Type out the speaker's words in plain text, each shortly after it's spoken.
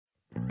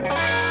These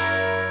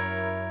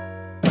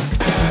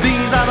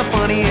are the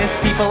funniest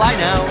people I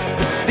know.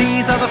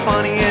 These are the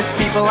funniest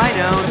people I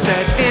know.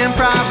 Said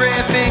improv,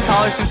 riffing,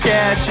 callers and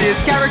sketches,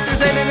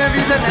 characters and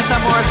interviews, and then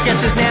some more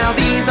sketches. Now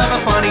these are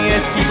the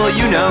funniest people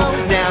you know.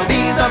 Now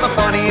these are the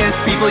funniest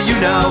people you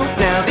know.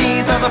 Now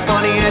these are the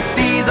funniest.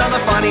 These are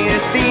the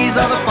funniest. These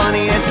are the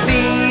funniest.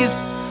 These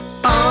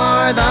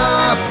are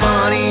the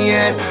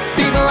funniest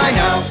people I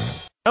know.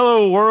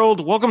 Hello,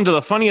 world. Welcome to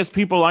the Funniest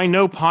People I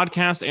Know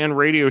podcast and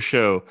radio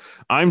show.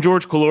 I'm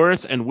George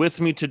Caloris, and with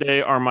me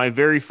today are my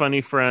very funny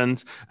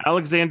friends,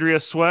 Alexandria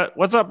Sweat.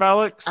 What's up,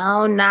 Alex?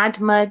 Oh, not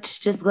much.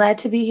 Just glad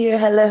to be here.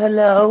 Hello,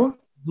 hello.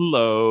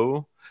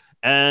 Hello.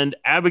 And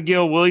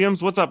Abigail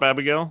Williams. What's up,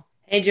 Abigail?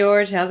 Hey,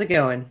 George. How's it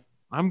going?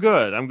 I'm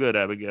good,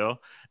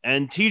 Abigail.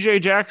 And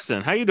TJ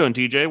Jackson. How you doing,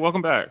 TJ?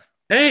 Welcome back.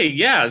 Hey,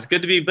 yeah, it's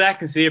good to be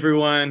back and see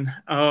everyone.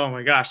 Oh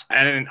my gosh,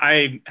 and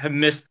I have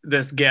missed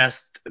this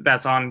guest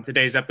that's on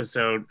today's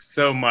episode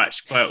so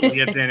much, but we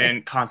have been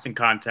in constant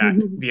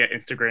contact via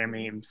Instagram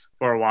memes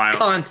for a while.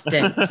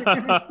 Constant.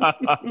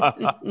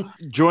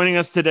 Joining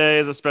us today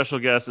as a special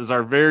guest is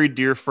our very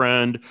dear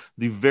friend,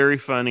 the very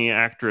funny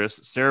actress,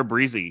 Sarah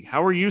Breezy.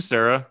 How are you,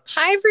 Sarah?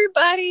 Hi,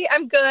 everybody.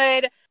 I'm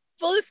good.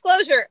 Full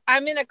disclosure,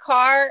 I'm in a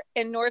car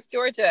in North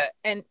Georgia,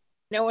 and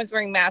no one's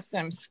wearing masks,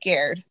 and I'm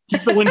scared.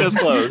 Keep the windows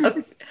closed.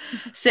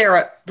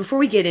 Sarah, before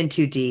we get in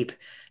too deep,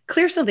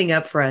 clear something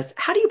up for us.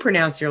 How do you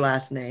pronounce your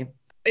last name?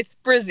 It's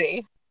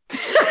Brizzy.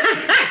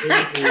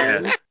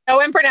 No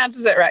one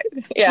pronounces it right.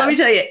 Yeah. Let me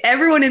tell you,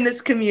 everyone in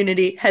this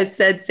community has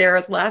said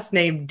Sarah's last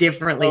name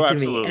differently to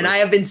absolutely. me. And I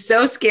have been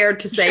so scared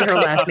to say her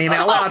last name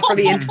out loud for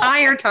the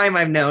entire time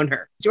I've known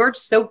her. George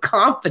so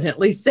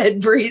confidently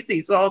said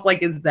Breezy. So I was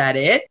like, is that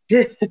it?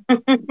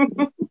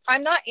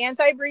 I'm not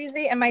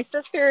anti-Breezy, and my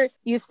sister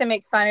used to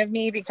make fun of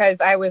me because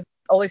I was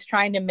always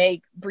trying to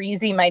make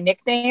Breezy my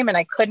nickname, and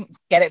I couldn't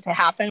get it to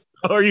happen.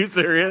 Are you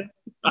serious?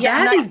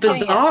 Yeah, That is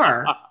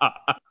bizarre.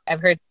 I've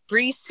heard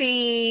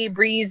Breezy,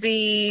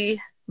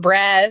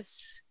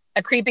 Breast.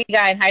 A creepy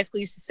guy in high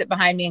school used to sit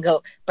behind me and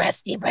go,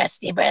 breasty,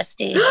 breasty,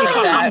 breasty, like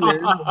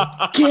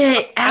that.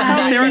 Get out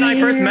how of Sarah and I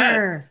first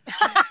here.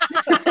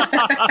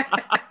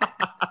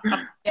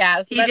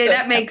 Yeah, so TJ,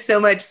 that makes so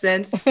much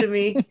sense to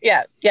me.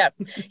 Yeah,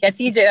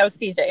 TJ, that was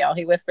TJ, y'all.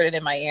 He whispered it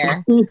in my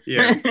ear.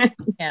 Yeah,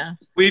 Yeah.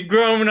 we've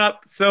grown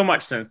up so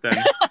much since then.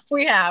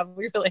 We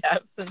really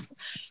have since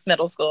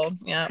middle school.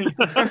 Yeah.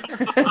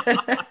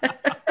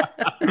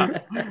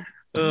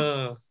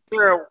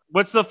 Sarah,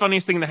 what's the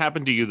funniest thing that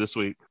happened to you this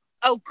week?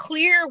 Oh,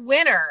 clear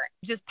winner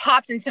just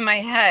popped into my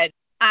head.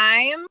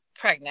 I'm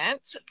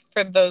pregnant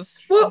for those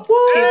people.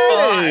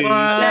 Hey!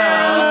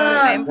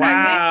 I'm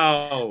pregnant.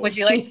 Wow. Would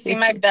you like to see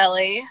my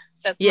belly?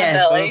 That's Yes. my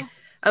belly.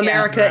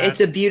 America, Yeah. it's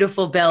a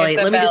beautiful belly.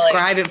 It's a Let me belly.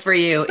 describe it for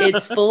you.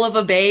 It's full of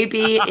a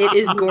baby. It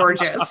is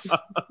gorgeous.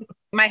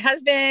 My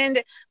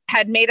husband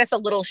had made us a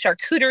little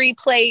charcuterie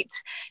plate,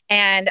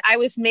 and I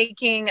was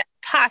making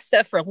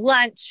pasta for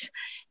lunch.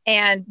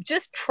 And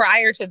just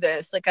prior to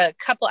this, like a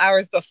couple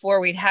hours before,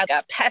 we'd had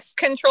a pest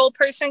control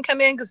person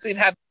come in because we'd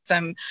had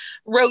some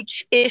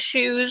roach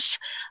issues.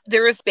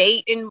 There was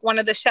bait in one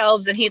of the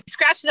shelves, and he had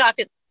scratched it off.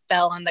 It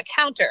fell on the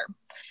counter.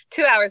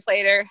 2 hours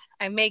later,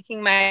 I'm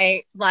making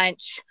my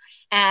lunch.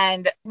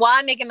 And while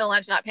I'm making the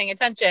lunch, not paying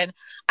attention,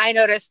 I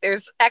noticed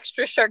there's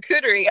extra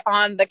charcuterie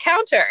on the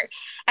counter.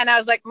 And I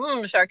was like,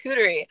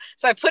 charcuterie.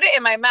 So I put it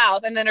in my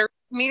mouth and then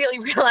immediately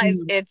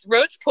realized it's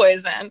roach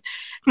poison.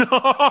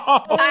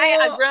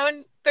 A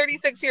grown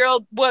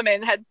 36-year-old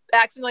woman had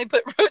accidentally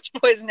put roach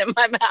poison in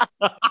my mouth.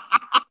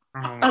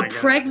 A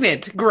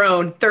pregnant,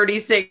 grown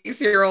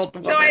 36-year-old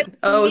woman. So I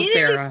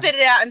immediately Sarah. spit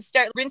it out and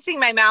start rinsing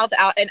my mouth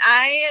out. And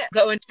I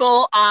go in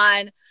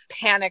full-on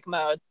panic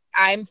mode.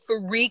 I'm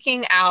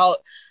freaking out.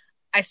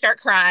 I start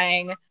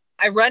crying.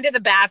 I run to the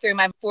bathroom.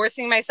 I'm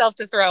forcing myself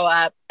to throw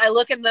up. I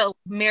look in the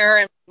mirror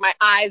and my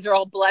eyes are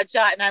all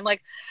bloodshot. And I'm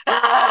like,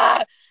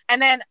 ah.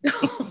 And then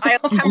I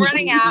come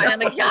running out and I'm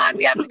like, God,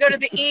 we have to go to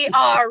the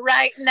ER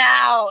right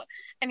now.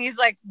 And he's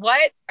like,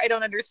 what? I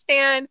don't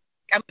understand.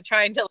 I'm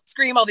trying to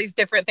scream all these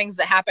different things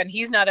that happen.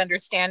 He's not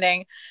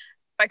understanding.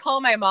 I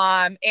call my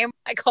mom and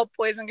I call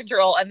poison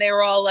control, and they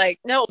were all like,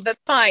 no, that's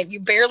fine.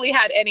 You barely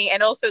had any.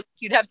 And also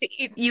you'd have to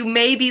eat. You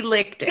maybe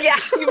licked it. Yeah,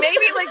 you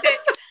maybe licked it.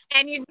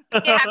 And you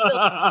have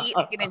to eat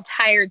like an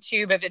entire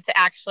tube of it to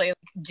actually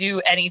do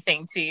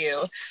anything to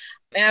you.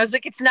 And I was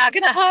like, it's not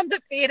going to harm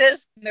the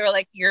fetus. And they were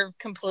like, you're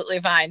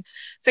completely fine.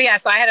 So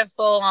I had a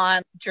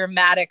full-on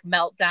dramatic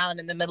meltdown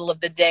in the middle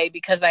of the day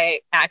because I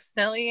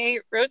accidentally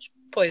ate roach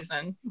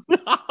poison.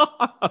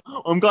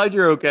 I'm glad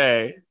you're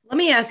okay. Let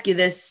me ask you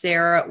this,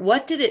 Sarah.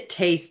 What did it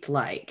taste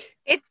like?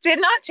 It did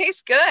not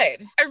taste good.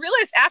 I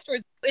realized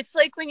afterwards, it's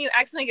like when you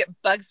accidentally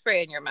get bug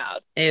spray in your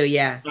mouth. Oh,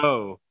 yeah.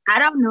 Oh. I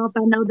don't know if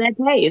I know that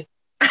taste.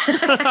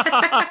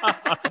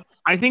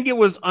 I think it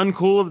was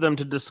uncool of them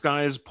to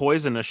disguise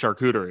poison as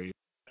charcuterie.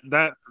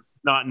 That's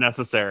not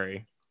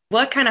necessary.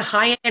 What kind of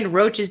high-end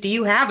roaches do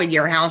you have in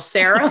your house,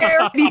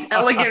 Sarah? These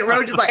elegant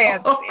roaches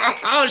like,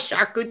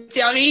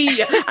 charcuterie.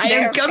 I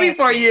am coming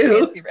for you.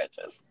 Fancy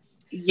roaches.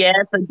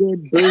 Yes, a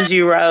good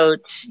bougie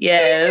roach.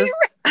 Yes.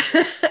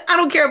 I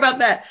don't care about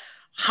that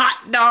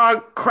hot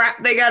dog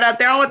crap they got out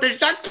there. I want the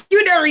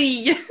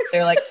charcuterie.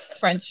 They're like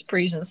French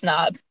Parisian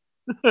snobs.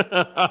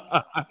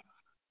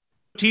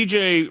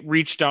 TJ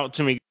reached out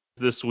to me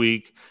this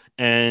week,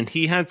 and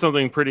he had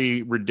something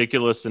pretty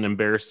ridiculous and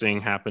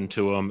embarrassing happen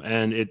to him,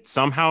 and it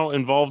somehow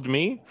involved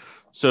me.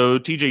 So,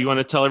 TJ, you want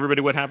to tell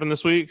everybody what happened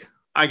this week?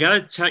 I got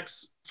a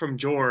text from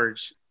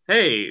George.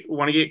 Hey,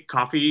 want to get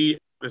coffee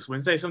this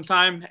Wednesday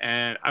sometime?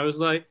 And I was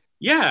like,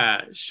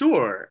 yeah,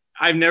 sure.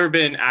 I've never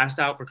been asked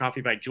out for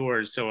coffee by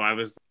George, so I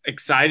was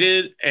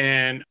excited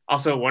and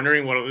also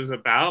wondering what it was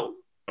about.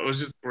 It was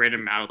just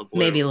random out of the blue.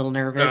 Maybe a little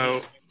nervous.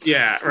 So,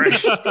 yeah, right.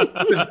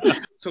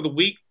 So the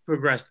week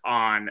progressed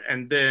on,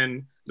 and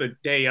then the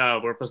day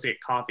of, we're supposed to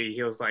get coffee.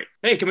 He was like,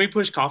 hey, can we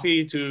push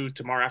coffee to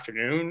tomorrow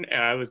afternoon?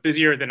 I was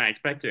busier than I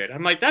expected.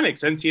 I'm like, that makes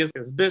sense. He has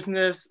his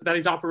business that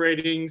he's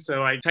operating.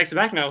 So I texted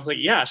back and I was like,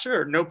 yeah,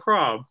 sure, no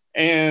problem.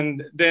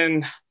 And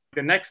then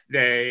the next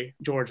day,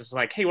 George was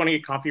like, hey, want to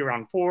get coffee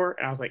around 4?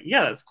 And I was like,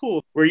 yeah, that's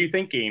cool. What are you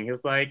thinking? He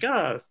was like,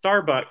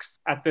 Starbucks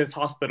at this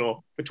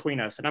hospital between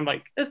us. And I'm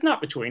like, it's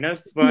not between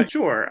us, but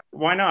sure,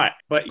 why not?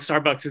 But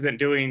Starbucks isn't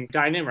doing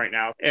dine-in right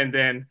now. And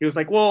then he was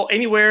like, well,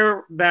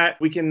 anywhere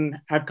that we can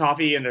have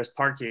coffee and there's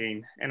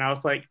parking. And I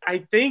was like,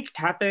 I think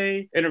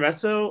Cafe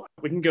Intermezzo,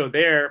 we can go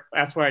there.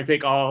 That's where I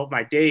take all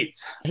my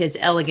dates. His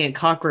elegant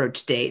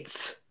cockroach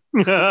dates.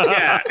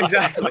 Yeah,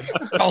 exactly.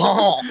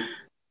 Oh.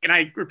 And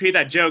I repeat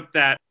that joke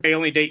that they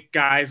only date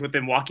guys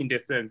within walking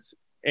distance.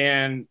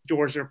 And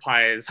George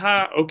replies,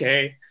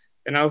 okay.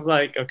 And I was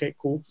like, okay,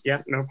 cool.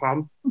 Yeah, no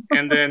problem.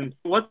 And then,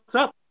 what's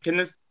up? Can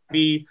this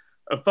be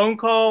a phone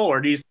call,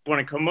 or do you want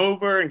to come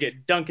over and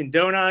get Dunkin'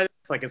 Donuts?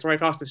 Like, it's right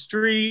across the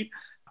street.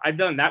 I've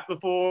done that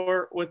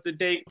before with the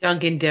date.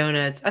 Dunkin'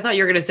 Donuts. I thought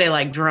you were going to say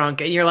like drunk,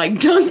 and you're like,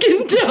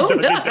 Dunkin'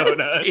 Donuts. Dunkin'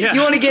 Donuts. Yeah.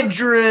 You want to get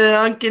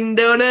Dunkin'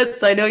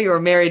 Donuts? I know you're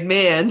a married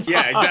man. So.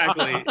 Yeah,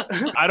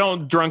 exactly. I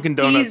don't Drunken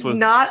Donuts He's with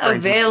not Frankie.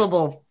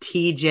 available,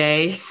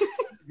 TJ.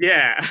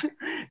 Yeah.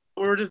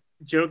 We were just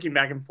joking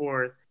back and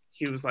forth.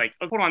 He was like,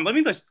 oh, hold on, let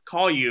me just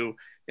call you.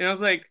 And I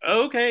was like,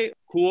 okay,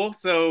 cool.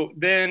 So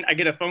then I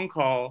get a phone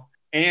call,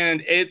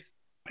 and it's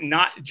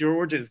not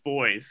George's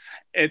voice.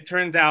 It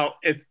turns out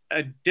it's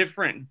a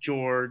different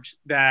George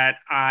that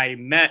I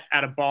met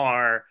at a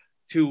bar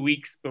 2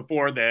 weeks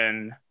before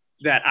then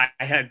that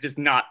I had just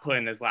not put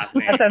in his last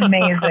name. That's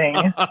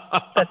amazing.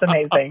 That's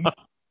amazing.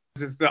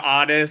 It's just the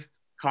oddest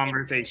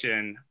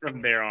conversation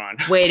from there on.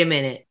 Wait a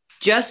minute.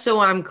 Just so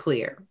I'm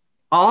clear,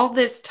 all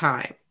this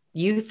time,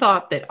 you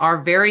thought that our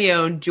very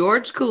own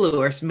George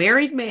Coulours,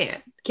 married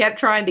man, kept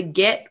trying to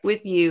get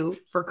with you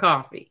for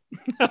coffee.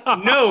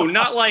 No,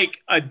 not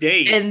like a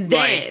date. And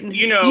then like,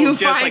 you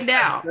just find like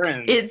out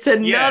friends. it's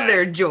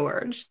another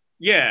George.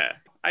 Yeah,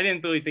 I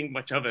didn't really think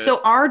much of it.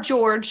 So our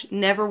George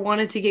never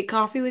wanted to get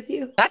coffee with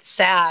you? That's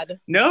sad.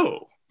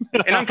 No.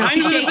 And I'm kind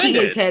He's of shaking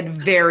his offended.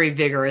 head very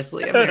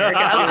vigorously, America.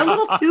 A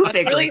little too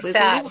vigorously. really It's a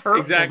sad. little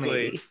hurtful, Exactly.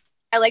 maybe.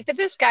 I like that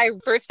this guy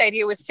first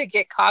idea was to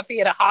get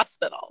coffee at a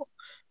hospital.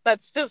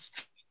 That's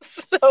just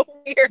so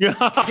weird. Yeah.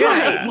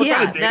 Right, What yeah,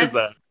 kind of date is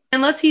that?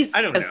 Unless he's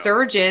I don't a know.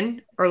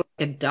 surgeon or like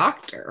a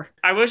doctor.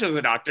 I wish I was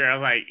a doctor. I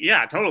was like,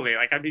 yeah, totally.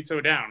 Like, I'd be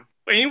so down.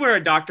 But anywhere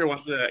a doctor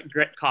wants to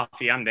get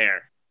coffee, I'm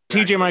there.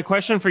 TJ, my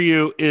question for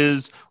you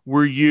is,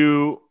 were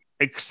you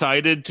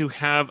excited to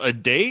have a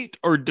date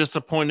or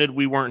disappointed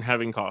we weren't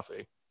having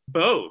coffee?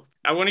 Both.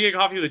 I want to get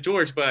coffee with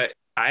George, but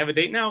I have a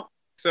date now.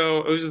 So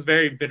it was just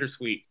very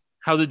bittersweet.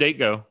 How'd the date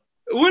go?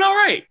 It went all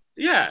right.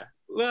 Yeah.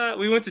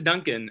 We went to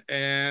Dunkin',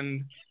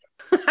 and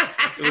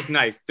it was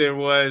nice. There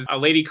was a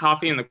lady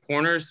coffee in the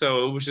corner,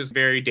 so it was just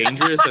very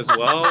dangerous as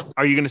well.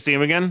 Are you going to see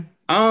him again?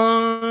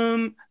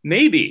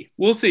 Maybe.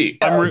 We'll see.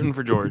 I'm rooting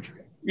for George.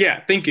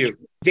 Yeah, thank you.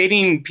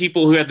 Dating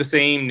people who have the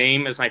same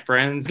name as my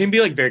friends can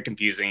be like very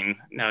confusing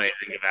now that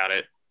I think about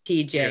it.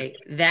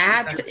 TJ,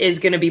 that is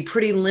going to be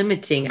pretty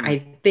limiting, I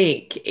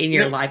think, in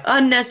your life.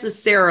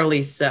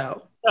 Unnecessarily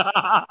so.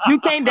 You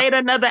can't date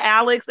another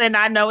Alex, and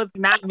I know it's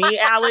not me,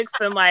 Alex.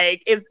 And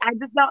like, I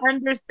just don't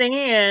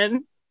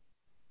understand.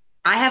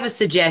 I have a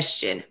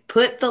suggestion.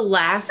 Put the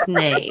last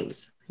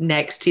names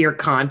next to your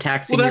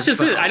contacts. Well, in that's your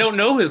just phone. it. I don't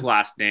know his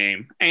last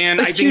name, and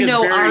But I think you it's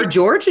know very... our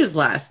George's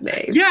last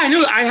name. Yeah, I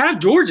know. I have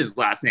George's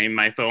last name in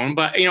my phone,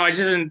 but I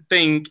just didn't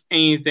think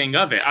anything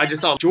of it. I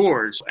just saw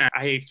George, and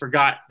I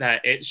forgot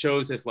that it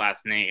shows his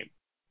last name.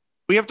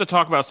 We have to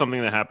talk about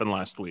something that happened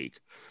last week.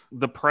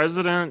 The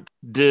president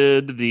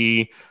did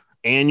the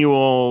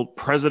annual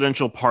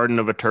presidential pardon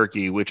of a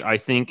turkey, which I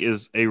think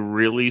is a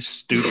really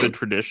stupid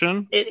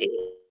tradition. It is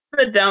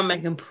a dumb. I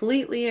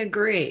completely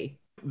agree.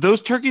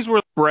 Those turkeys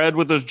were bred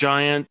with those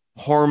giant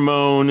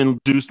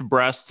hormone-induced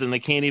breasts, and they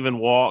can't even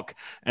walk,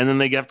 and then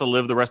they have to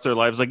live the rest of their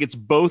lives. Like, it's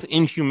both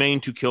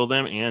inhumane to kill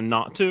them and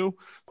not to.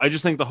 I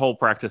just think the whole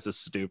practice is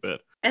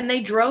stupid. And they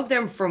drove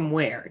them from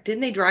where?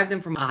 Didn't they drive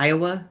them from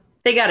Iowa?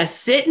 They got to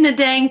sit in a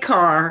dang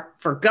car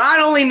for God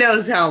only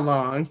knows how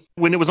long.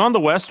 When it was on the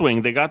West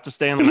Wing, they got to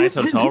stay in a nice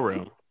hotel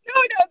room. No,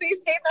 they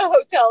stay in the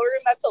hotel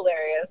room. That's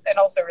hilarious and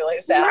also really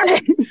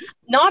sad.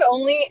 Not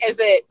only is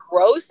it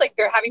gross, like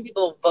they're having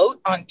people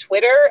vote on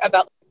Twitter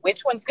about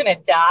which one's going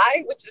to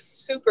die, which is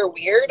super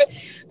weird,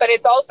 but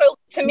it's also,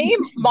 to me,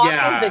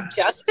 mocking the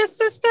justice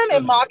system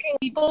and mocking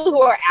people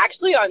who are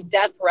actually on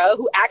death row,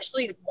 who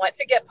actually want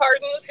to get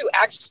pardons, who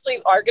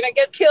actually are going to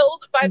get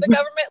killed by the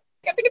government.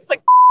 I think it's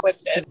like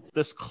twisted.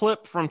 This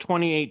clip from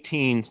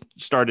 2018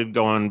 started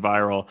going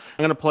viral.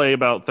 I'm going to play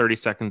about 30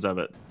 seconds of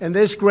it. In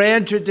this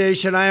grand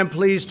tradition, I am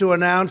pleased to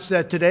announce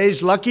that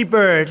today's lucky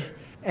bird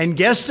and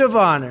guest of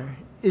honor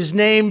is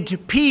named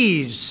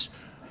Peas,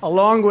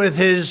 along with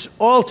his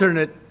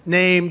alternate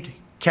named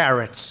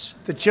Carrots.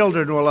 The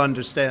children will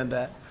understand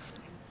that.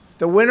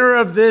 The winner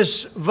of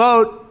this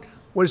vote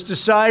was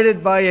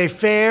decided by a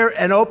fair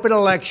and open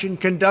election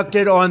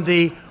conducted on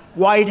the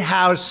White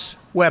House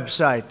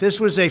website. This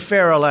was a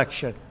fair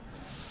election.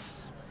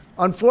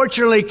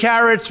 Unfortunately,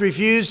 Carrots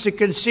refused to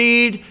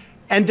concede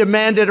and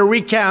demanded a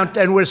recount,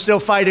 and we're still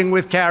fighting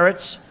with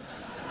Carrots.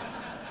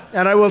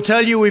 And I will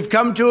tell you, we've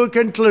come to a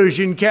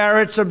conclusion.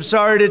 Carrots, I'm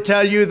sorry to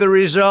tell you, the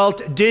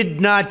result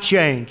did not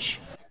change.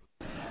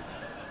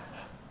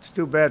 It's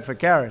too bad for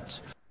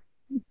Carrots.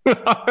 Wait,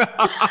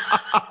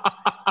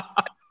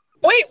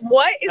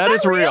 what? That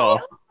is real.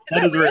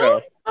 That is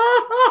real.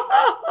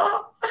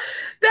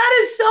 That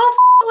is so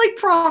like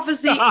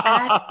prophecy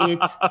at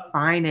its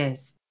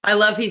finest. I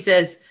love he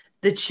says,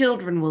 the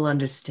children will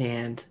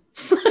understand.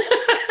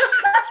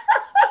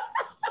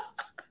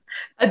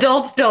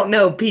 Adults don't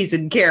know peas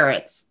and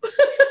carrots.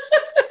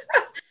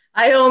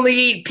 I only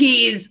eat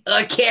peas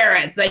or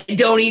carrots. I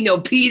don't eat no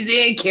peas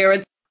and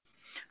carrots.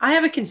 I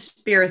have a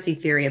conspiracy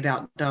theory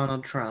about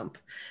Donald Trump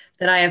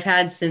that I have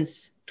had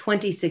since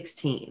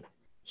 2016.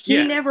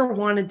 He never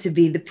wanted to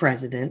be the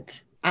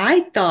president.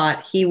 I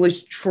thought he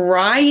was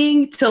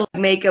trying to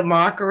make a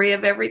mockery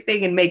of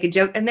everything and make a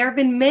joke. And there have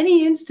been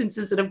many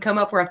instances that have come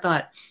up where I've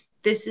thought,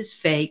 this is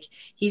fake.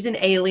 He's an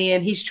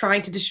alien. He's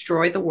trying to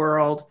destroy the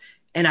world.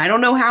 And I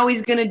don't know how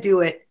he's going to do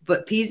it.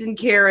 But peas and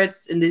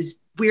carrots and these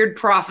weird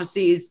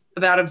prophecies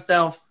about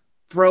himself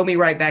throw me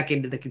right back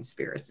into the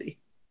conspiracy.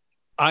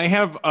 I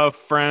have a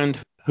friend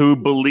who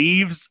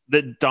believes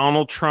that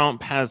Donald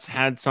Trump has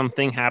had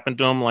something happen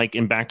to him, like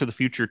in Back to the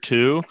Future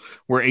 2,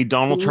 where a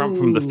Donald Trump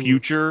from the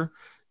future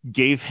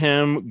gave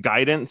him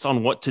guidance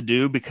on what to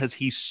do because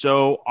he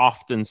so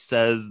often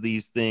says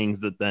these things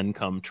that then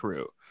come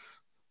true.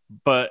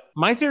 But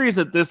my theory is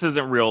that this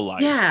isn't real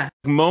life. Yeah.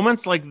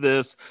 Moments like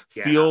this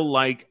feel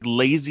like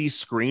lazy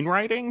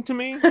screenwriting to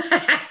me.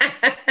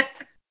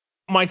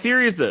 My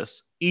theory is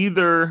this.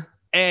 Either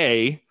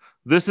A,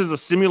 this is a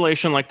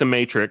simulation like The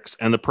Matrix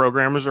and the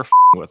programmers are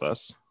with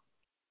us.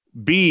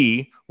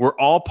 B, we're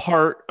all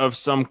part of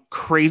some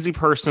crazy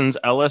person's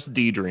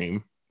LSD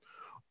dream.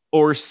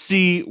 Or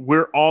C,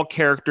 we're all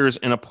characters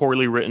in a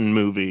poorly written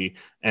movie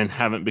and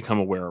haven't become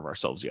aware of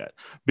ourselves yet.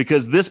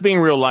 Because this being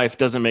real life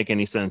doesn't make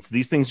any sense.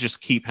 These things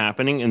just keep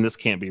happening and this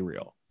can't be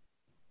real.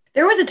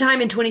 There was a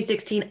time in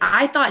 2016,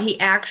 I thought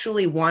he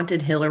actually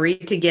wanted Hillary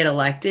to get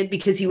elected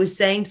because he was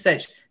saying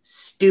such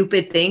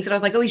stupid things. And I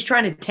was like, oh, he's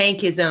trying to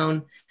tank his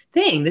own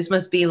thing. This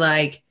must be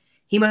like,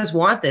 he must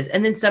want this.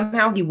 And then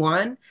somehow he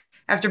won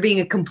after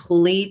being a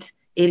complete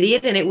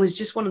idiot. And it was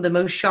just one of the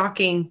most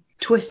shocking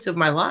twists of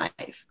my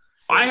life.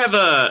 I have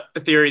a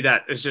theory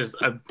that is just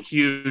a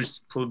huge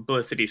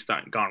publicity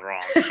stunt gone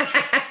wrong.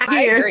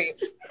 I agree.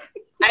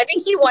 I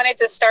think he wanted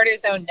to start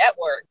his own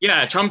network.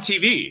 Yeah, Trump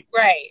TV.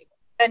 Right.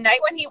 The night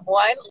when he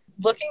won,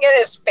 looking at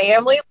his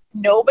family,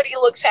 nobody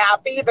looks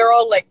happy. They're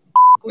all like,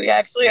 we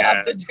actually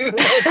have to do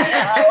this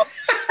now.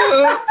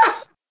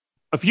 Oops.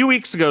 A few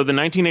weeks ago, the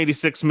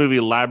 1986 movie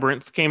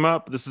Labyrinth came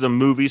up. This is a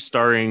movie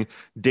starring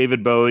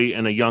David Bowie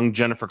and a young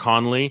Jennifer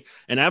Connelly.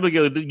 And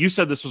Abigail, you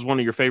said this was one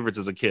of your favorites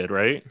as a kid,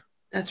 right?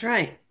 That's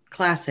right.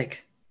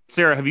 Classic.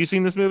 Sarah, have you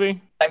seen this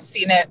movie? I've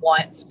seen it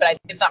once, but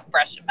it's not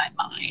fresh in my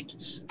mind.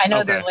 I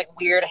know there's like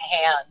weird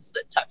hands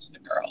that touch the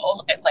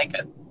girl. It's like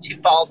she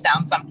falls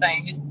down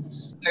something.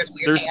 There's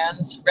weird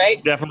hands,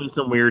 right? Definitely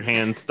some weird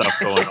hand stuff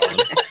going on.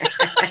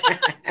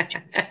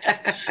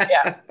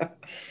 Yeah.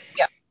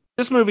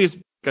 This movie is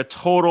a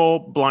total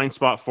blind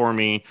spot for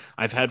me.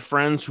 I've had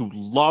friends who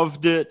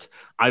loved it.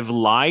 I've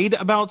lied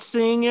about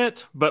seeing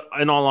it, but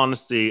in all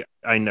honesty,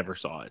 I never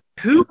saw it.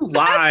 Who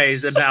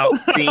lies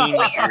about seeing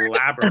Labyrinth?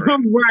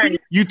 Right.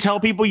 You tell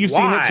people you've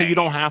seen it so you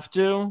don't have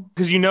to?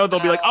 Because they'll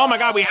be like, oh my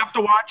God, we have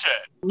to watch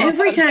it.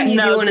 Every time you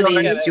do one of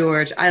these,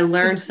 George, I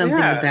learn something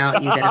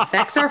about you that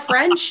affects our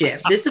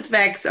friendship. This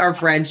affects our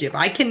friendship.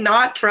 I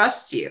cannot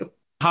trust you.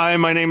 Hi,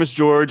 my name is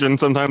George, and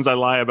sometimes I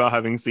lie about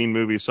having seen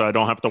movies so I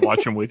don't have to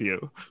watch them with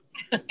you.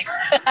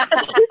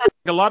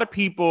 A lot of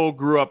people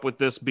grew up with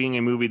this being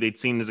a movie they'd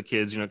seen as a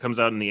kids. It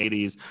comes out in the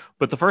 80s.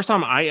 But the first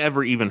time I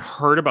ever even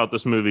heard about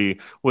this movie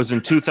was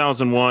in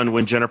 2001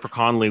 when Jennifer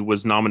Connelly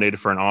was nominated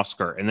for an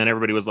Oscar. And then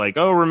everybody was like,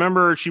 oh,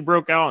 remember she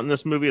broke out in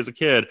this movie as a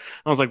kid. And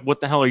I was like, what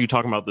the hell are you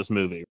talking about this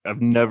movie?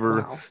 I've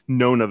never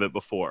known of it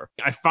before.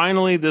 I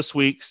finally this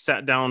week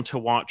sat down to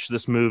watch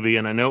this movie,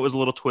 and I know it was a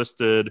little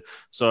twisted,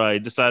 so I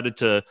decided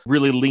to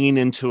really lean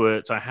into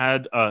it. So I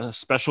had a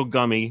special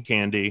gummy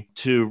candy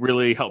to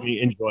really help me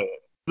enjoy it.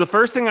 The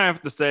first thing I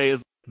have to say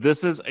is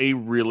this is a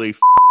really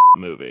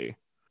movie.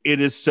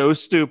 It is so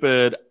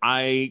stupid.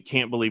 I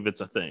can't believe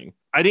it's a thing.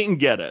 I didn't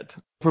get it.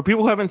 For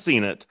people who haven't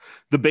seen it,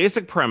 the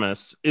basic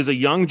premise is a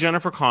young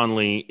Jennifer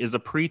Connelly is a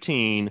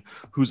preteen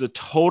who's a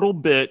total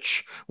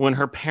bitch when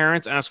her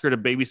parents ask her to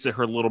babysit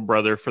her little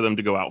brother for them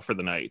to go out for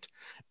the night.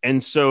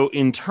 And so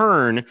in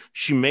turn,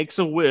 she makes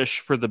a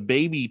wish for the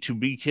baby to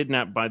be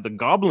kidnapped by the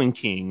Goblin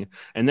King,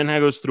 and then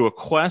goes through a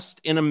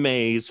quest in a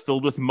maze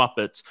filled with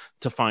Muppets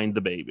to find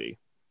the baby.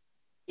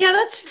 Yeah,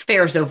 that's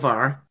fair so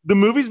far. The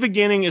movie's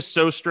beginning is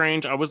so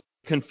strange. I was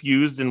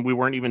confused and we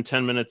weren't even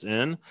 10 minutes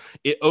in.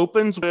 It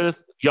opens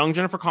with young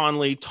Jennifer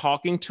Connelly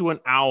talking to an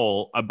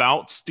owl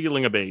about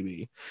stealing a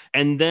baby.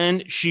 And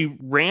then she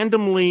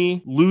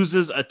randomly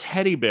loses a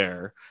teddy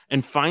bear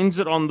and finds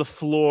it on the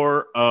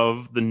floor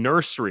of the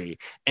nursery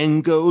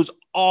and goes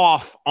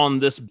off on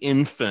this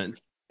infant.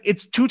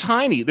 It's too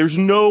tiny. There's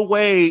no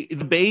way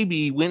the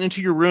baby went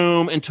into your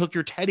room and took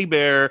your teddy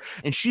bear,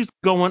 and she's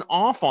going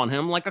off on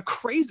him like a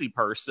crazy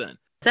person.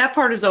 That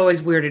part has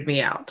always weirded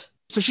me out.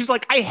 So she's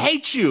like, I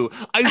hate you.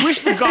 I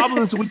wish the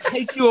goblins would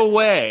take you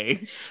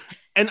away.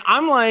 And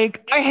I'm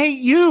like, I hate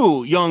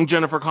you, young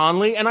Jennifer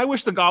Connelly, and I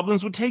wish the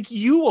goblins would take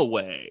you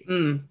away.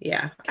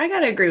 Yeah, I got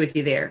to agree with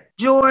you there.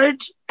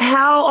 George,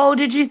 how old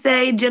did you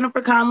say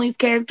Jennifer Connelly's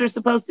character is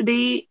supposed to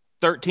be?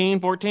 13,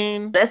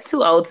 14? That's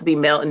too old to be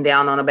melting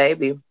down on a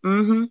baby.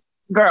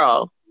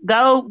 Girl,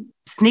 go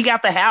sneak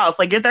out the house.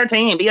 Like, you're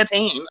 13. Be a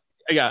teen.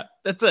 Yeah,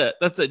 that's it.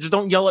 Just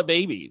don't yell at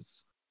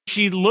babies.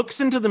 She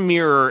looks into the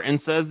mirror and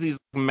says these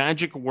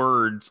magic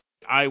words.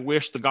 I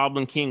wish the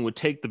Goblin King would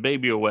take the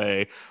baby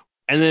away.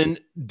 And then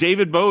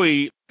David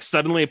Bowie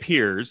suddenly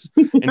appears,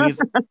 and he's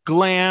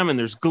glam, and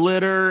there's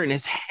glitter, and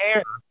his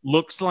hair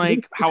looks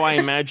like how I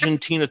imagine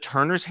Tina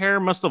Turner's hair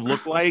must have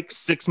looked like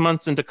 6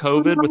 months into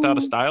COVID without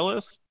a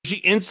stylist. She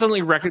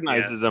instantly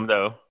recognizes him,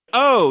 though.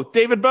 Oh,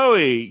 David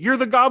Bowie, you're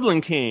the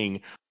Goblin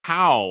King.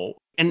 How?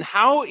 And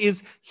how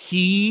is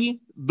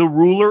he the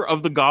ruler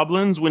of the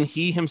goblins when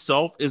he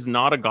himself is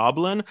not a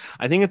goblin?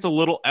 I think it's a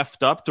little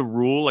effed up to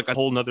rule like a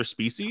whole nother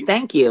species.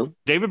 Thank you.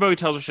 David Bowie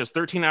tells her she has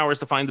 13 hours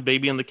to find the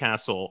baby in the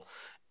castle,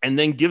 and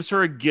then gives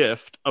her a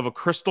gift of a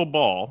crystal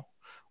ball,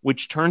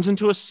 which turns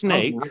into a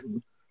snake,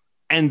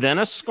 and then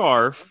a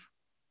scarf,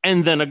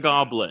 and then a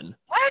goblin.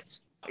 What?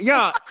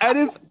 Yeah, that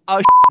is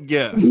a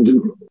gift.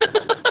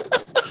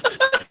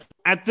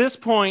 At this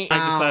point,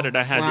 I decided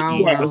I had to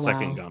eat a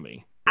second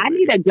gummy. I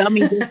need a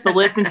gummy just to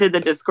listen to the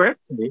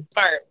description.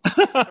 Smart.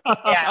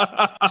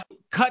 Yeah.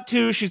 Cut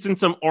to, she's in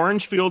some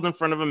orange field in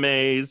front of a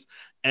maze,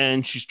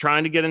 and she's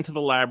trying to get into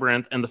the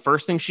labyrinth, and the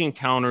first thing she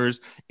encounters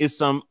is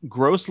some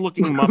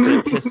gross-looking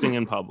Muppet pissing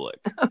in public.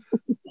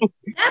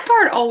 That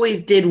part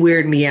always did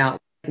weird me out.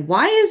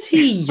 Why is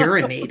he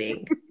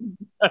urinating?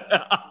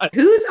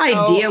 Whose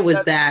idea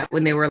was that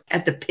when they were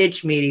at the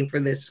pitch meeting for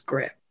this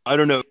script? I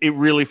don't know. It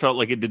really felt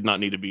like it did not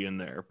need to be in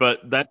there,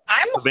 but that's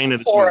I'm the vein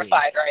of the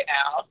horrified right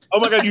now. Oh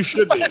my God, you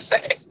should be.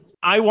 Say.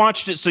 I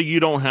watched it so you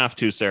don't have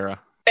to,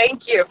 Sarah.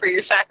 Thank you for your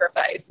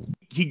sacrifice.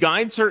 He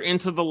guides her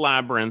into the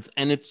labyrinth,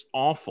 and it's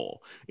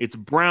awful. It's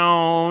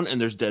brown,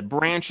 and there's dead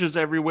branches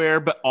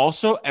everywhere, but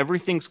also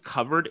everything's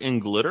covered in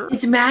glitter.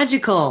 It's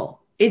magical.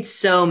 It's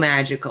so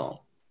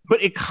magical.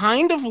 But it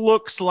kind of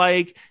looks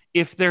like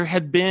if there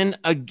had been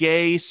a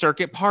gay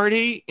circuit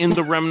party in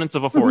the remnants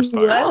of a forest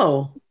fire.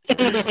 Oh.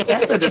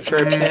 That's a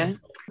description.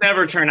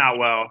 Never turn out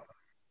well.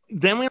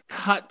 Then we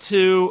cut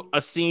to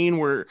a scene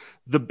where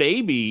the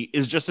baby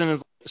is just in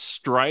his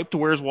striped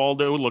Where's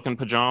Waldo looking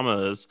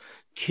pajamas,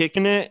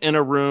 kicking it in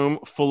a room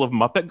full of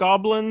Muppet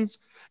goblins.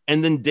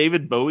 And then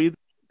David Bowie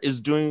is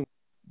doing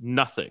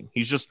nothing.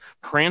 He's just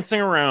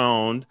prancing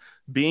around,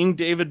 being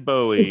David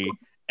Bowie.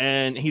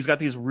 And he's got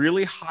these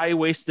really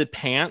high-waisted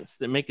pants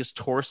that make his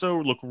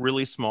torso look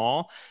really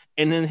small.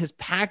 And then his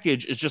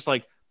package is just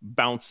like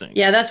bouncing.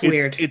 Yeah, that's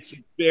weird. It's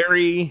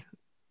very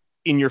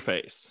in your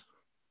face.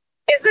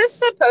 Is this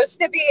supposed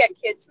to be a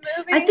kid's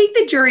movie? I think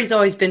the jury's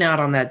always been out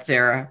on that,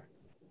 Sarah.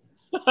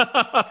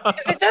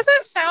 Because it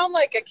doesn't sound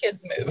like a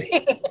kid's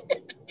movie.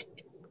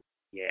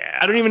 Yeah.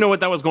 I don't even know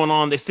what that was going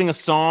on. They sing a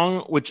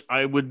song, which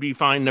I would be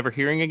fine never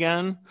hearing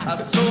again. I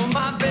saw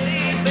my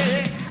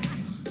baby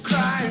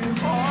crying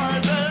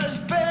hard as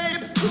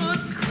babe could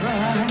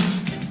cry.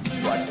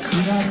 What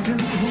could I do?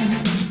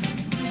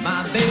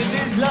 My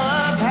baby's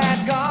love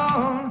had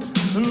gone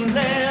and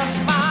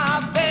left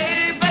my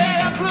baby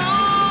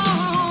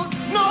blue.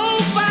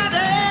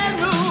 Nobody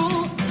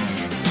knew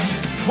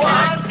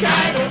what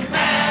kind of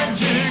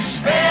magic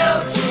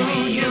spell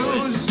to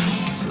use.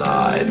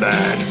 Slime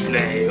and slip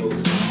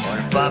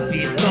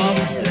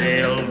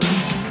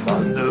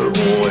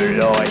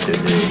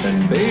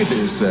way,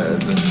 they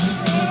said.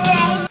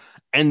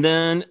 And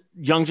then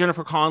young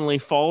Jennifer Connelly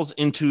falls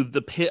into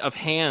the pit of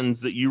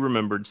hands that you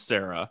remembered,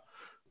 Sarah.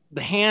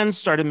 The hands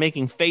started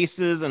making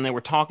faces, and they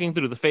were talking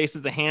through the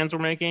faces the hands were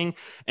making.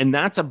 And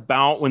that's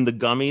about when the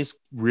gummies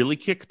really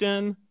kicked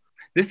in.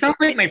 This sounds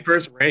like my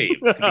first rave,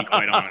 to be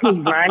quite honest.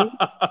 Right?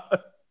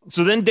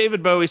 So then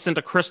David Bowie sent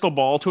a crystal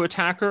ball to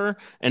attack her,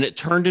 and it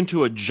turned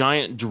into a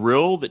giant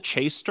drill that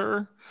chased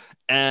her.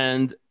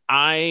 And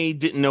I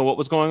didn't know what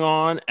was going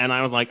on, and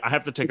I was like, I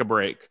have to take a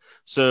break.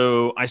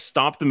 So I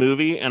stopped the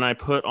movie, and I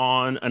put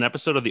on an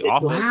episode of The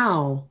Office.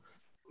 Wow.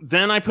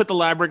 Then I put the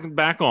lab rig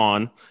back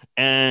on,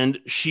 and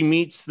she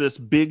meets this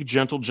big,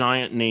 gentle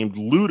giant named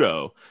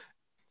Ludo.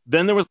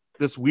 Then there was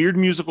this weird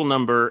musical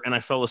number, and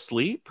I fell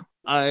asleep.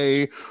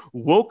 I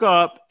woke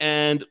up,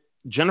 and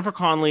Jennifer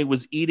Connelly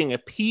was eating a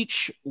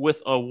peach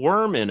with a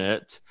worm in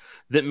it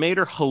that made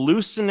her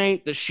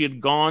hallucinate that she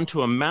had gone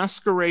to a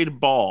masquerade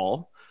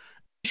ball.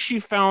 She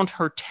found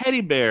her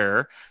teddy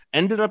bear,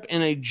 ended up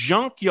in a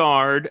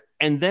junkyard,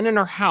 and then in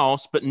her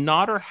house, but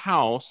not her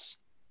house.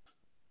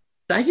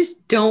 I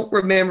just don't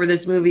remember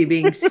this movie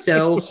being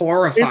so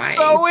horrifying. It's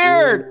so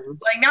weird.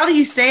 Like, now that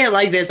you say it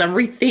like this, I'm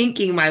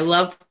rethinking my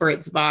love for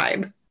its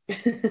vibe.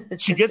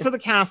 She gets to the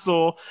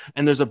castle,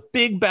 and there's a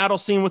big battle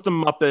scene with the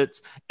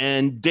Muppets,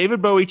 and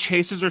David Bowie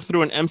chases her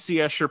through an M.C.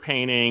 Escher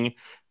painting,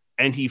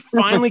 and he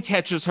finally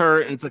catches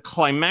her, and it's a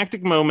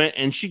climactic moment,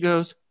 and she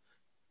goes,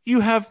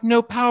 "You have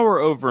no power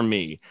over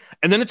me."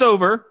 And then it's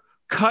over.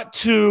 Cut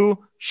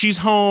to she's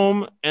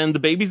home, and the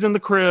baby's in the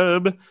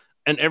crib,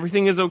 and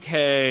everything is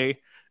okay.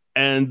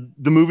 And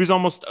the movie's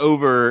almost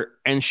over,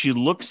 and she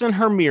looks in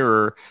her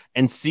mirror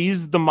and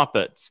sees the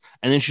Muppets.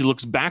 And then she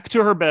looks back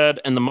to her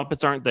bed, and the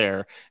Muppets aren't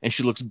there. And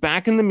she looks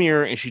back in the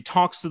mirror, and she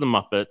talks to the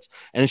Muppets.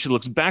 And then she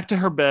looks back to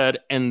her bed,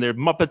 and the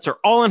Muppets are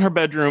all in her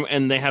bedroom,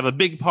 and they have a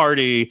big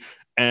party.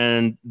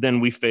 And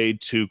then we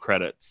fade to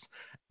credits.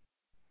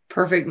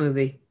 Perfect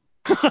movie.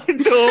 I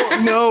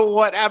don't know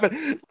what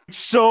happened.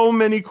 So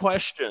many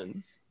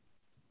questions.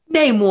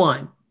 Name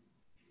one.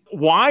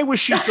 Why was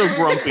she so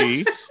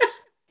grumpy?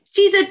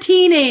 She's a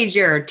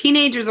teenager.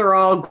 Teenagers are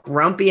all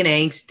grumpy and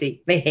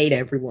angsty. They hate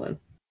everyone.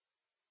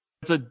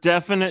 It's a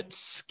definite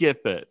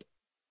skip it.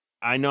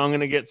 I know I'm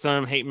going to get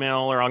some hate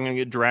mail, or I'm going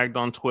to get dragged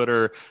on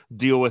Twitter.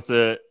 Deal with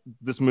it.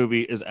 This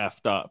movie is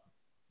effed up.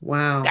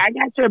 Wow. I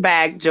got your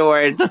back,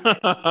 George.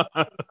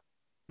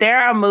 There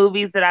are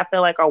movies that I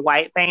feel like are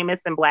white famous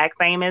and black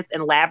famous,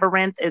 and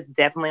Labyrinth is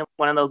definitely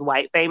one of those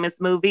white famous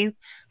movies,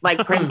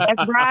 like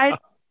Princess Bride.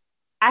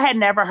 I had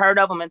never heard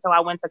of them until I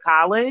went to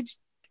college.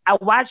 I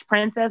watched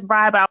Princess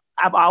Bride, but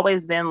I've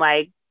always been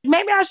like,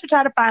 maybe I should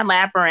try to find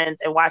Labyrinth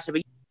and watch it.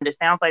 But it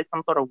sounds like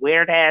some sort of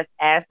weird ass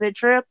acid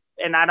trip,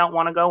 and I don't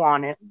want to go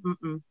on it.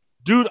 Mm-mm.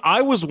 Dude,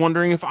 I was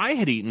wondering if I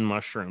had eaten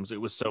mushrooms.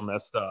 It was so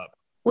messed up.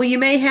 Well, you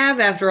may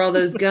have after all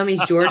those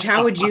gummies, George.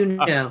 How would you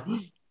know?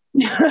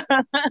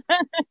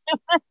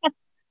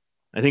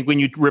 I think when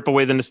you rip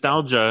away the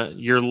nostalgia,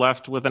 you're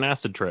left with an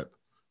acid trip.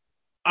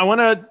 I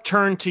want to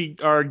turn to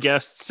our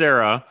guest,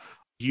 Sarah.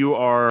 You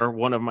are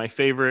one of my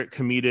favorite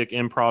comedic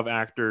improv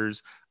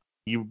actors.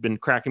 You've been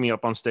cracking me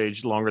up on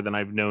stage longer than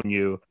I've known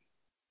you.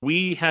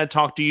 We had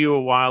talked to you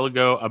a while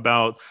ago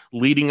about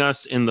leading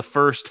us in the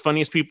first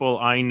Funniest People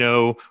I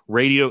Know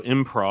radio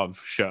improv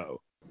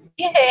show.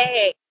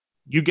 Yay!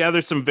 You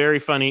gathered some very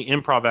funny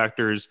improv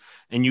actors,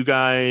 and you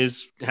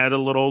guys had a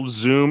little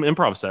Zoom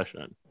improv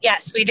session.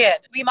 Yes, we did.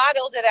 We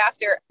modeled it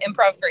after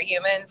Improv for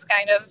Humans,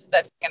 kind of.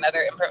 That's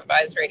another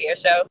improvised radio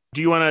show.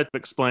 Do you want to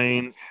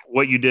explain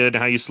what you did,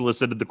 how you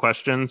solicited the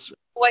questions?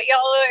 What y'all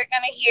are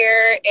going to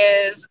hear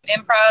is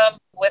improv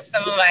with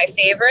some of my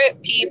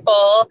favorite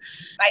people.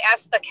 I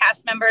asked the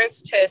cast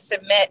members to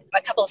submit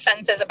a couple of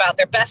sentences about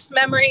their best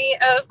memory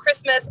of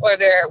Christmas or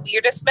their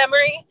weirdest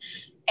memory.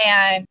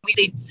 And we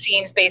did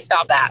scenes based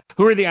off that.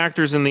 Who are the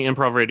actors in the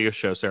improv radio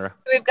show, Sarah?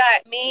 We've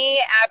got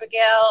me,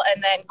 Abigail,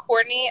 and then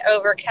Courtney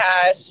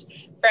Overcast,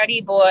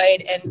 Freddie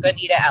Boyd, and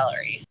Bonita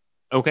Ellery.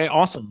 Okay,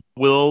 awesome.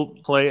 We'll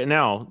play it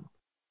now.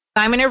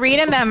 I'm going to read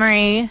a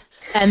memory,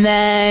 and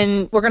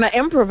then we're going to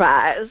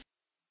improvise.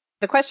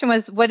 The question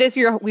was, what is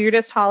your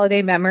weirdest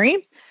holiday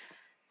memory?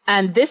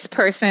 And this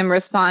person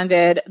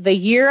responded, the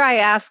year I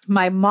asked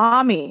my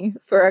mommy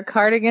for a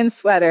cardigan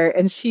sweater,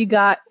 and she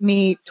got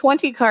me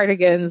 20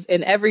 cardigans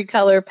in every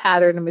color,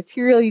 pattern, and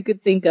material you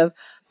could think of,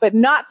 but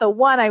not the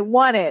one I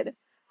wanted.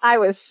 I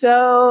was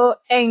so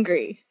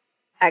angry!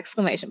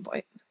 Exclamation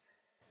point.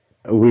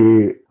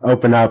 We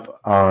open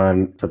up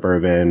on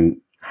suburban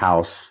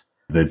house.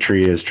 The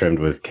tree is trimmed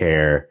with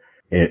care.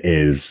 It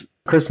is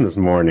Christmas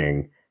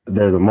morning.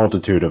 There's a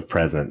multitude of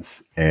presents,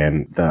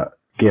 and the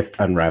gift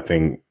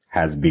unwrapping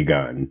has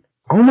begun.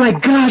 Oh my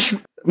gosh!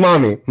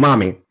 Mommy,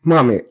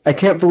 I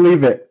can't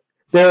believe it.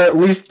 There are at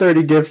least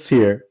 30 gifts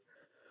here.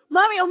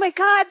 Mommy, oh my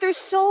God, there's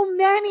so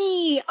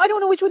many. I don't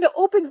know which one to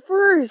open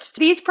first.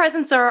 These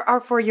presents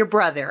are for your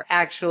brother,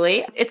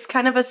 actually. It's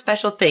kind of a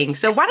special thing.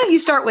 So why don't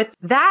you start with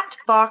that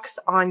box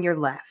on your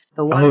left?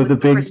 The one with the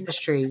big Christmas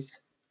trees.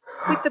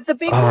 Like the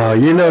big Oh,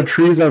 one. you know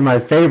trees are my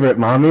favorite,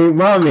 Mommy.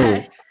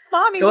 Mommy,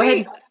 Go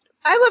wait. ahead.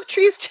 I love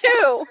trees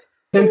too.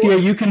 Cynthia,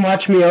 you can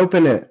watch me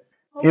open it.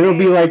 Okay. It'll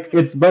be like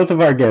it's both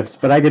of our gifts,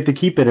 but I get to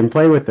keep it and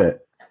play with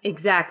it.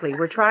 Exactly.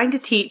 We're trying to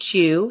teach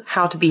you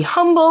how to be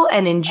humble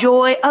and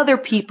enjoy other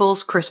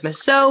people's Christmas.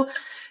 So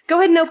go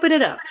ahead and open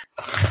it up.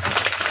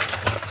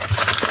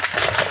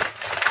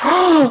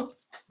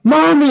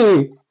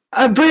 Mommy!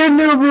 A brand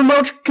new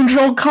remote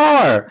control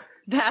car!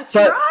 That's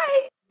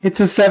right! It's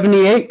a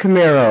 78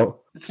 Camaro.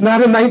 It's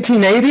not a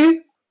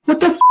 1980? What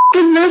the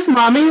is this,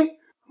 Mommy?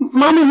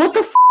 Mommy, what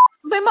the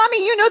But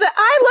Mommy, you know that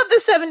I love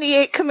the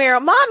 78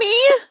 Camaro. Mommy!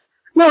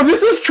 No,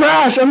 this is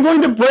trash. I'm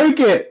going to break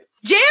it.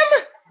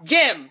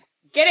 Jim!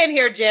 Get in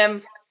here,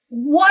 Jim.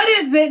 What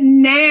is it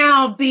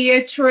now,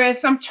 Beatrice?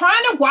 I'm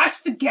trying to watch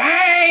the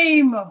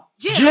game.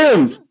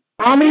 Jim!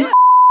 Mommy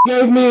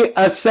gave me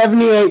a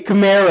 78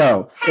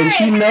 Camaro, and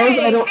she knows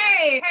I don't...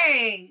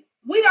 Hey!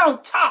 We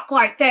don't talk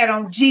like that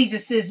on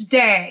Jesus'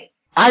 day.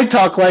 I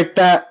talk like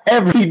that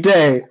every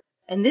day.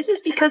 And this is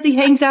because he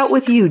hangs out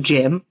with you,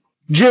 Jim.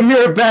 Jim,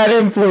 you're a bad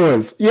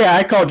influence. Yeah,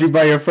 I called you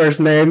by your first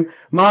name.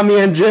 Mommy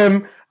and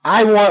Jim,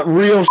 I want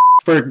real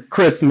for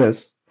Christmas.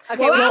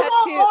 Okay, well, I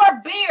want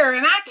more beer,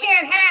 and I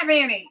can't have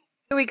any.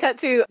 We cut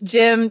to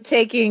Jim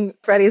taking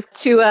Freddie's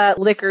to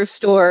liquor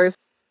stores.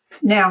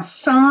 Now,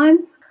 son,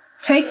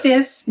 take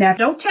this. Now,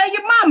 don't tell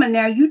your mama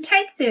now. You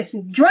take this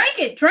and drink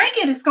it.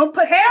 It's going to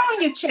put hair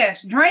on your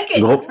chest. Drink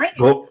it. Nope. Drink it.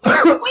 Nope.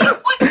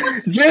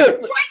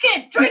 Jim.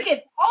 Drink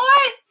it.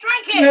 Boy,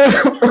 drink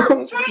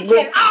it. Drink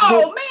it.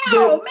 Oh,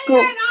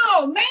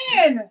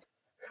 man.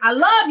 I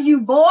love you,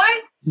 boy.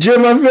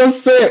 Jim, I feel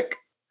sick.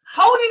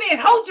 Hold it in.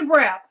 Hold your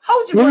breath.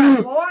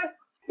 Boy.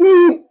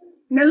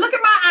 Now look at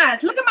my eyes.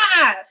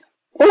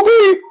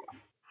 Okay.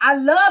 I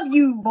love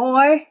you,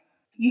 boy.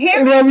 You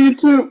hear me? I love you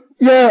too.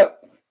 Yeah.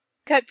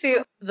 Cut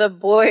to the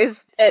boys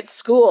at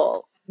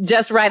school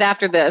just right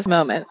after this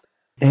moment.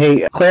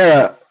 Hey,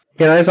 Clara,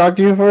 can I talk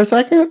to you for a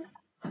second?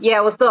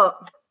 Yeah, what's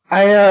up? Wait,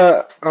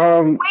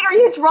 are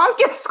you drunk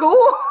at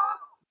school?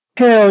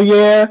 Hell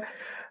yeah.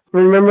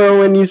 Remember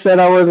when you said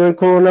I wasn't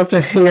cool enough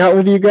to hang out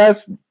with you guys?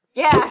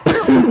 Yeah, you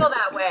don't feel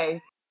that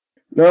way.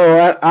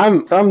 No,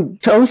 I'm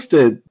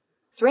toasted.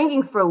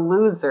 Drinking's for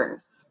losers.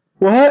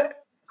 What?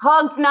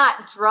 Hugs, not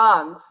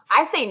drums.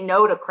 I say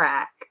no to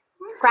crack.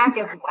 Crack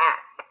is whack.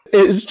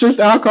 It's just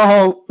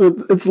alcohol.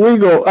 It's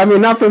legal. I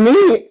mean, not for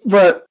me,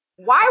 but...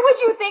 Why would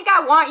you think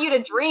I want you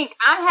to drink?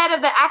 I'm head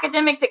of the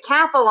academic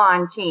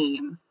decathlon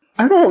team.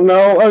 I don't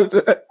know.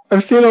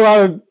 I've seen a lot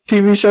of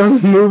TV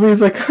shows and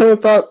movies. I kind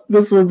of thought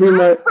this would be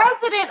I'm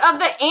president of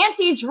the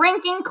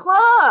anti-drinking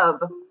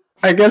club.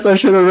 I guess I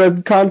should have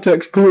read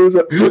context clues.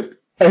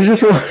 I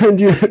just wanted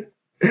you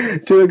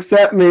to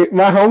accept me.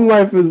 My home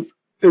life is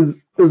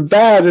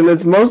bad, and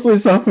it's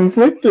mostly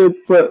self-inflicted,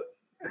 but...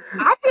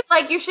 I feel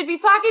like you should be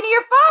talking to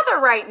your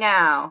father right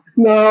now.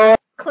 No.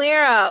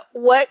 Clara,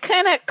 what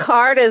kind of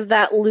car does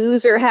that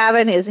loser have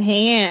in his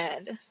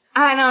hand?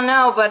 I don't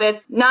know, but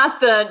it's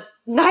not the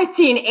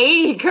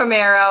 1980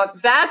 Camaro.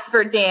 That's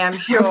for damn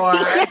sure.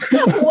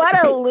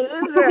 What a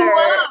loser.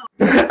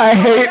 I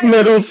hate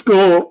middle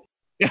school.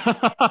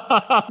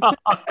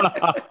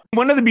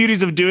 One of the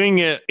beauties of doing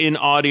it in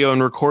audio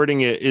and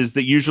recording it is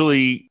that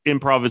usually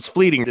improv is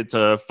fleeting. It's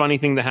a funny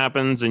thing that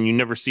happens and you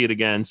never see it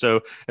again.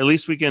 So at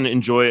least we can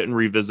enjoy it and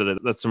revisit it.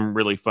 That's some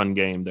really fun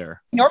game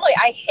there. Normally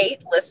I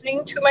hate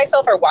listening to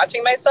myself or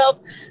watching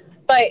myself,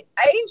 but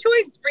I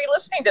enjoyed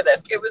re-listening to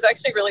this. It was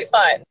actually really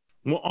fun.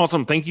 Well,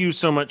 awesome. Thank you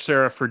so much,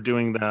 Sarah, for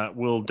doing that.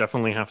 We'll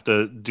definitely have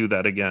to do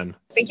that again.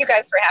 Thank you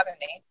guys for having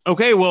me.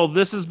 Okay, well,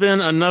 this has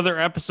been another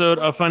episode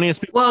of Funniest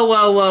People.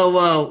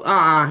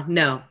 Whoa.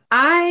 No.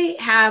 I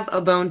have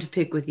a bone to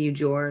pick with you,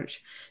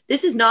 George.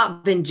 This has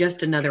not been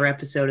just another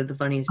episode of The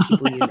Funniest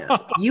People You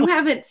Know. You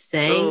haven't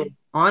sang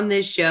on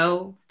this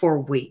show for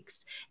weeks.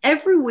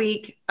 Every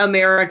week,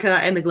 America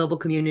and the global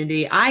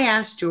community, I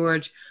asked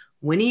George,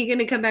 when are you going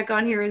to come back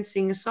on here and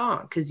sing a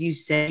song? Because you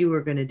said you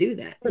were going to do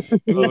that.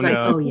 And he's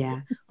oh,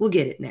 yeah, we'll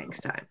get it next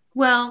time.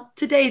 Well,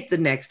 today's the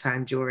next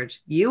time,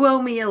 George. You owe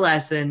me a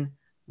lesson.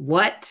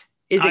 What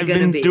is it going to be?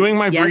 I've been doing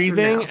my yes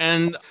breathing,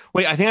 and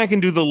wait, I think I can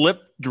do the lip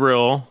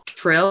drill.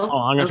 Trill? Oh,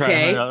 I'm going to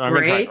try. I'm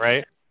going to try it,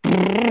 right?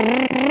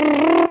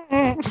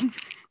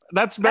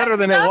 That's better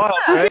than it was,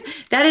 right?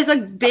 That is a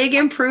big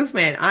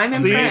improvement. I'm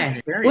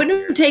impressed.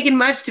 Wouldn't have taken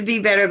much to be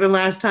better than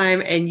last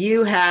time, and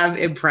you have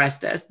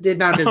impressed us. Did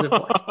not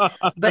disappoint.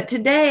 But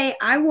today,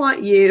 I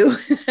want you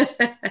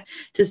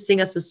to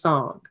sing us a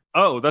song.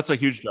 Oh, that's a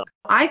huge job.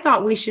 I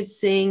thought we should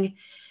sing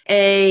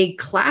a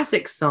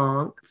classic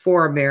song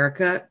for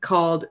America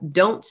called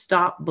Don't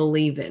Stop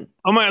Believin'.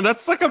 Oh my,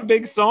 that's like a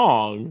big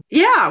song.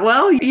 Yeah,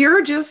 well,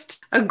 you're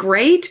just a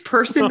great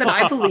person that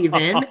I believe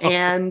in,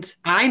 and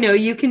I know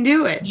you can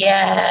do it.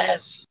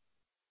 Yes.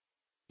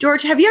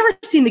 George, have you ever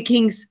seen The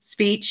King's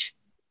Speech?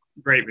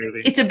 Great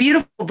movie. It's a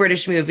beautiful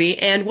British movie,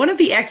 and one of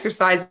the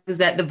exercises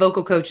that the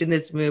vocal coach in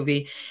this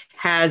movie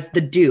has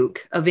the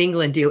Duke of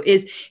England do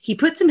is he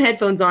puts some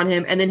headphones on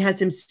him and then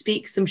has him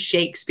speak some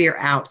Shakespeare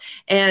out.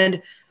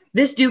 And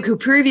This Duke, who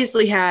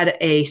previously had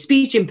a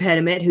speech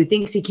impediment, who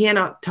thinks he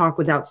cannot talk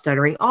without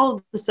stuttering, all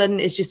of a sudden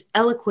is just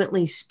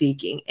eloquently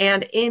speaking.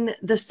 And in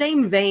the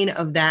same vein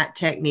of that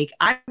technique,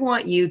 I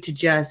want you to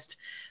just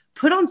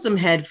put on some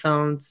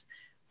headphones,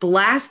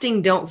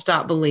 blasting Don't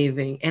Stop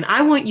Believing, and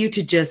I want you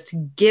to just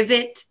give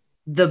it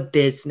the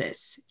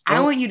business.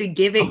 I want you to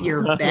give it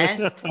your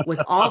best with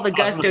all the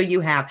gusto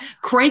you have.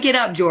 Crank it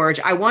up, George.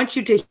 I want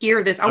you to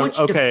hear this. I want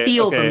you to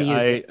feel the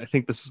music. I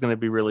think this is going to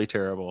be really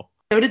terrible.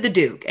 So did the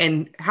Duke.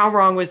 And how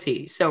wrong was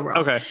he? So wrong.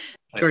 Okay.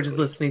 George is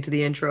listening to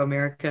the intro,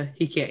 America.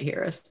 He can't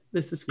hear us.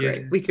 This is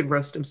great. Yeah. We could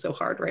roast him so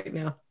hard right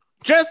now.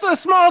 Just a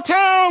small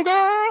town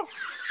girl.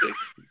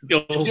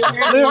 Living in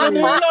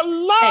a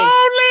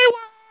lonely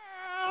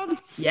world.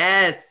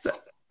 Yes.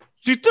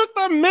 She took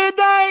the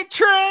midnight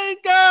train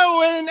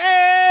going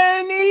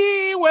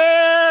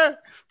anywhere.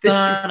 This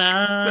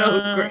is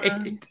so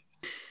great.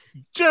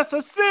 Just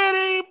a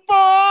city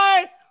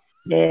boy.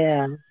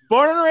 Yeah.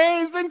 Born and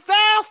raised in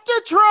South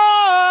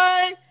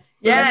Detroit.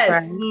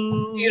 Yes.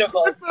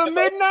 Beautiful. Took the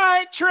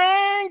midnight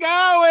train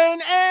going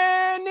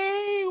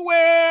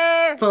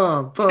anywhere.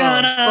 Bum, bum,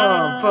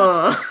 bum,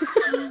 bum.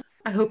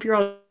 I hope you're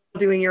all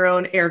doing your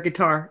own air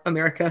guitar,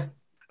 America.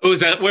 Oh, is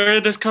that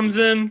where this comes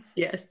in?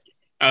 Yes.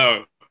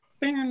 Oh.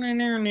 The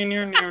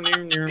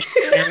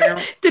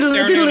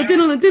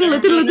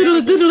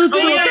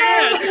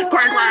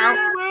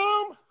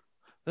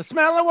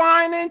smell of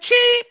wine and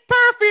cheap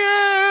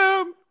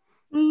perfume.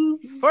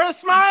 For a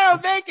smile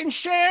they can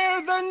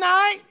share the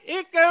night.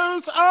 It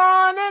goes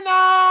on and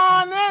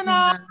on and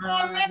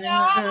on and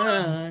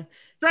on.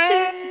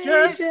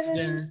 Strangers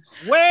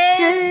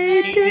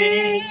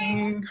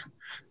waiting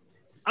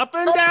up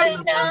and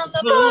down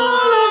the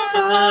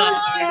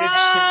boulevard.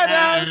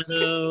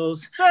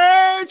 Shadows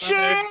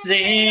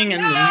searching in the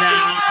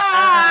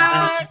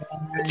night.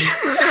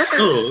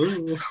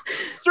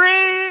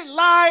 Street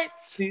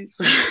lights,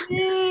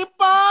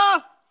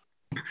 people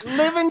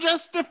living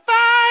just to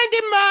find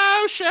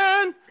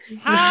emotion,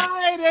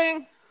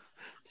 hiding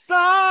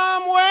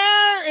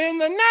somewhere in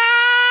the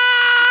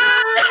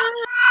night.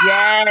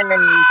 Yes.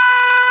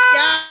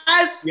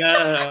 Yes.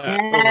 Yeah.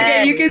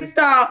 Okay, you can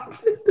stop.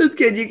 That's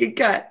good. You can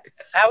cut.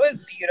 That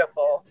was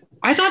beautiful.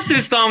 I thought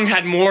this song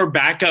had more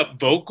backup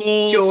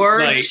vocals.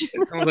 George.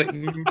 Like,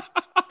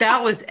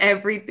 that was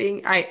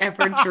everything I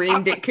ever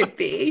dreamed it could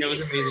be. It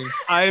was amazing.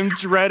 I'm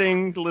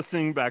dreading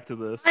listening back to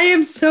this. I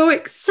am so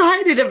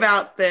excited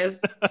about this.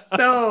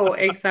 So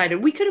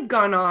excited. We could have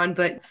gone on,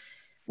 but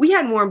we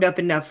hadn't warmed up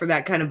enough for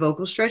that kind of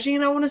vocal stretching,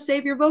 and I want to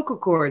save your vocal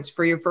cords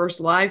for your first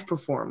live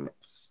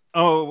performance.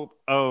 Oh.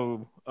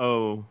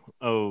 God,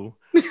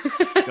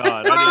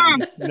 I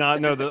did not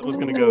know that was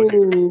going to go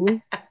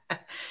here.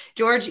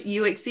 George,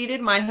 you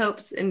exceeded my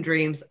hopes and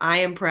dreams. I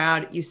am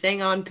proud. You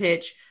sang on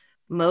pitch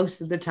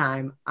most of the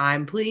time.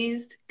 I'm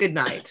pleased. Good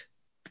night.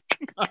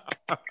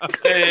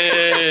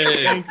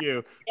 Hey. Thank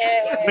you.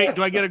 Yay. Wait,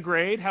 do I get a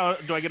grade? How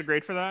do I get a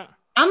grade for that?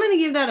 I'm going to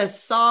give that a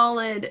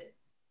solid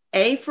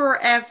A for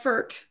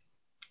effort.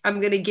 I'm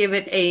going to give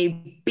it a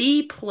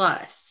B+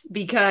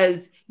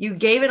 because you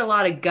gave it a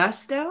lot of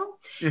gusto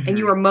and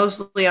you were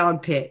mostly on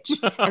pitch.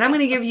 And I'm going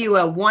to give you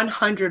a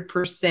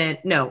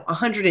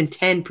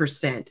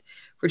 110%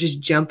 for just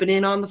jumping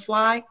in on the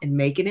fly and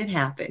making it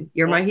happen.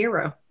 You're my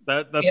hero.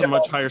 That's Beautiful. a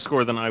much higher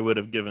score than I would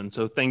have given.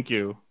 So thank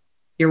you.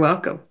 You're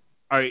welcome.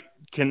 All right.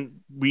 Can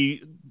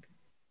we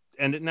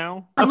end it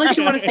now? Unless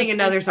you want to sing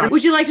another song.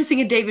 Would you like to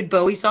sing a David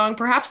Bowie song?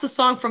 Perhaps the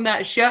song from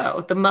that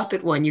show, the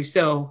Muppet one you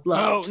so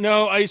loved.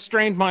 No, I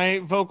strained my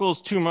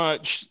vocals too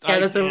much. Yeah,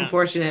 that's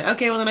unfortunate.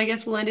 Okay, well then I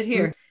guess we'll end it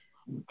here.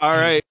 All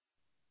right.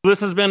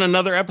 This has been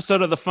another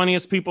episode of The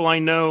Funniest People I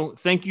Know.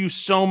 Thank you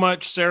so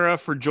much, Sarah,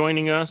 for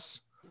joining us.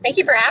 Thank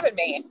you for having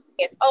me.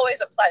 It's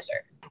always a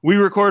pleasure. We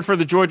record for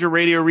the Georgia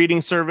Radio Reading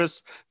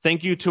Service.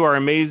 Thank you to our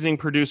amazing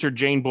producer,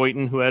 Jane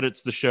Boyton, who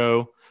edits the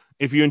show.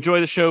 If you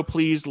enjoy the show,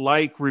 please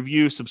like,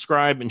 review,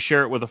 subscribe, and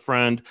share it with a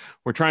friend.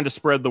 We're trying to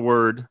spread the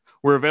word.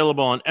 We're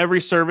available on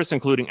every service,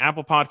 including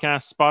Apple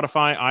Podcasts,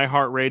 Spotify,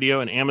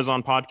 iHeartRadio, and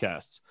Amazon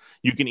Podcasts.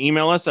 You can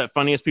email us at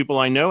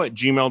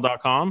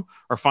funniestpeopleiknow@gmail.com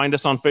or find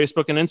us on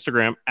Facebook and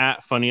Instagram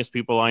at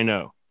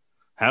funniestpeopleiknow.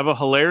 Have a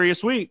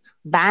hilarious week.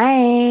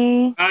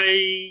 Bye.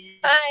 Bye.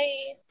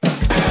 Bye.